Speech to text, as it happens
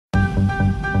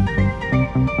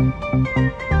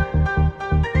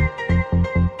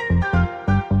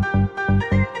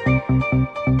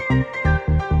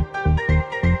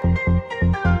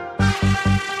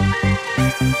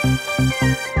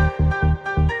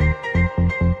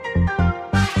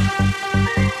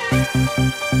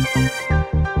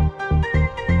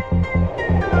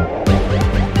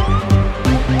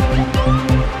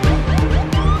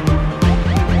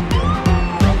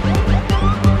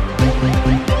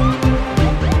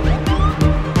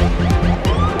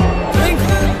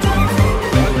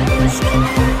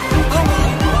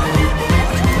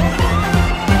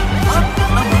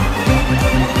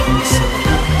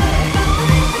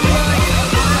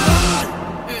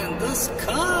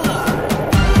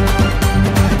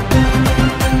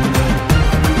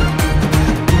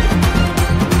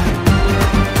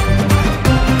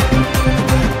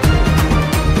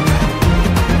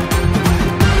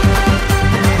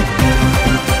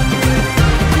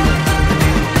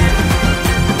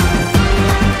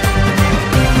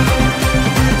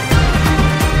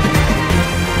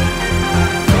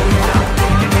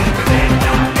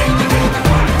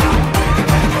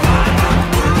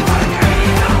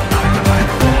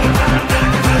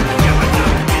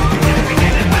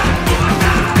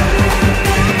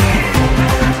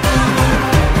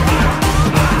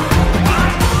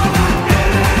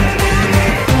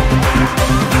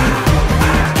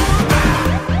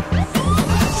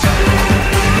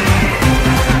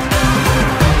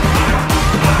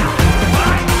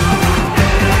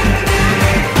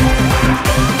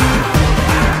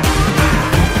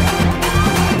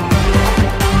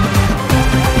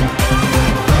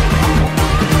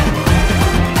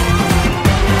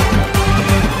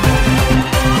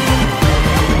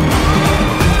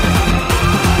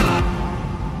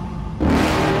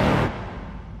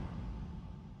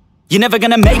You're never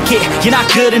gonna make it, you're not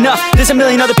good enough. There's a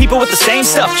million other people with the same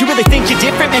stuff. You really think you're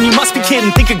different? Man, you must be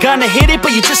kidding. Think you're gonna hit it,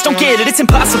 but you just don't get it. It's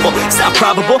impossible, it's not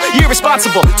probable, you're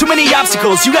irresponsible. Too many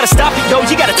obstacles, you gotta stop it, yo.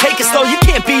 You gotta take it slow, you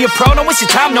can't be a pro. Don't waste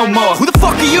your time no more. Who the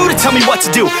fuck are you to tell me what to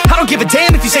do? I don't give a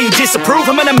damn if you say you disapprove.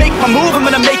 I'm gonna make my move, I'm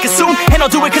gonna make it soon. And I'll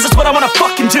do it cause it's what I wanna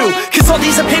fucking do. Cause all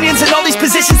these opinions and all these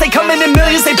positions, they come in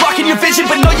millions, they blocking your vision.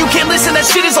 But no, you can't listen, that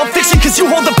shit is all fiction. Cause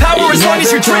you hold the power as long as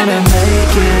you're dreaming.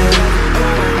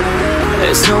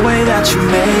 There's no way that you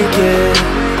make it.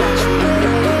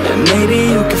 And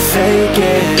maybe you can fake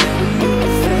it,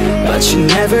 but you're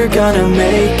never gonna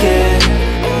make it.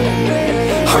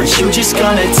 Are you just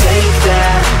gonna take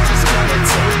that?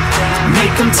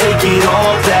 Make them take it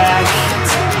all back.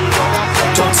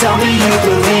 Don't tell me you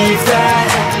believe that.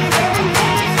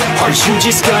 Are you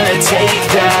just gonna take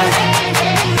that?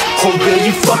 Or will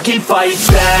you fucking fight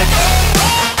back?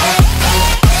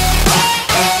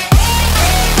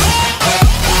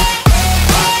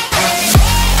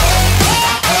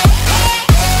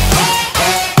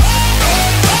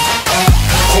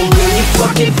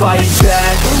 Fucking fight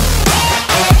back.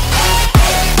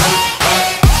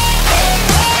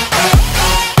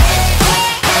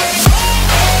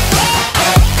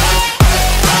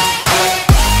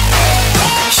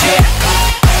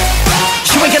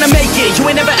 You ain't gonna make it, you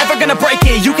ain't never ever gonna break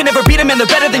it. You can never beat them and they're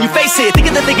better than you face it.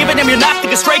 Thinking that they give a damn, you're not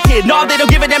thinking straight, kid. No, they don't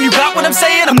give a damn, you got what I'm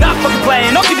saying? I'm not fucking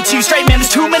playing, I'll give it to you straight, man. There's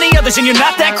too many others and you're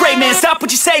not that great, man. Stop what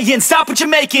you're saying, stop what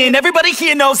you're making. Everybody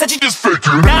here knows that you just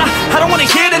faking. Nah, I don't wanna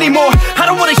hear it anymore, I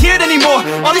don't wanna hear it anymore.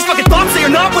 All these fucking thoughts, they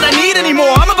are not what I need anymore.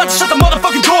 I'm about to shut the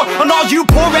motherfucking door on all you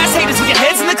poor ass haters with your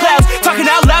heads in the clouds, talking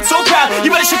out loud so proud.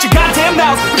 You better shut your goddamn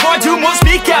mouth before I do more,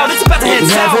 speak out. It's about to head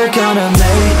south. You're never gonna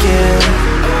make it.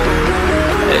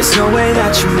 There's no way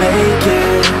that you make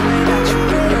it.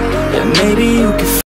 And maybe you can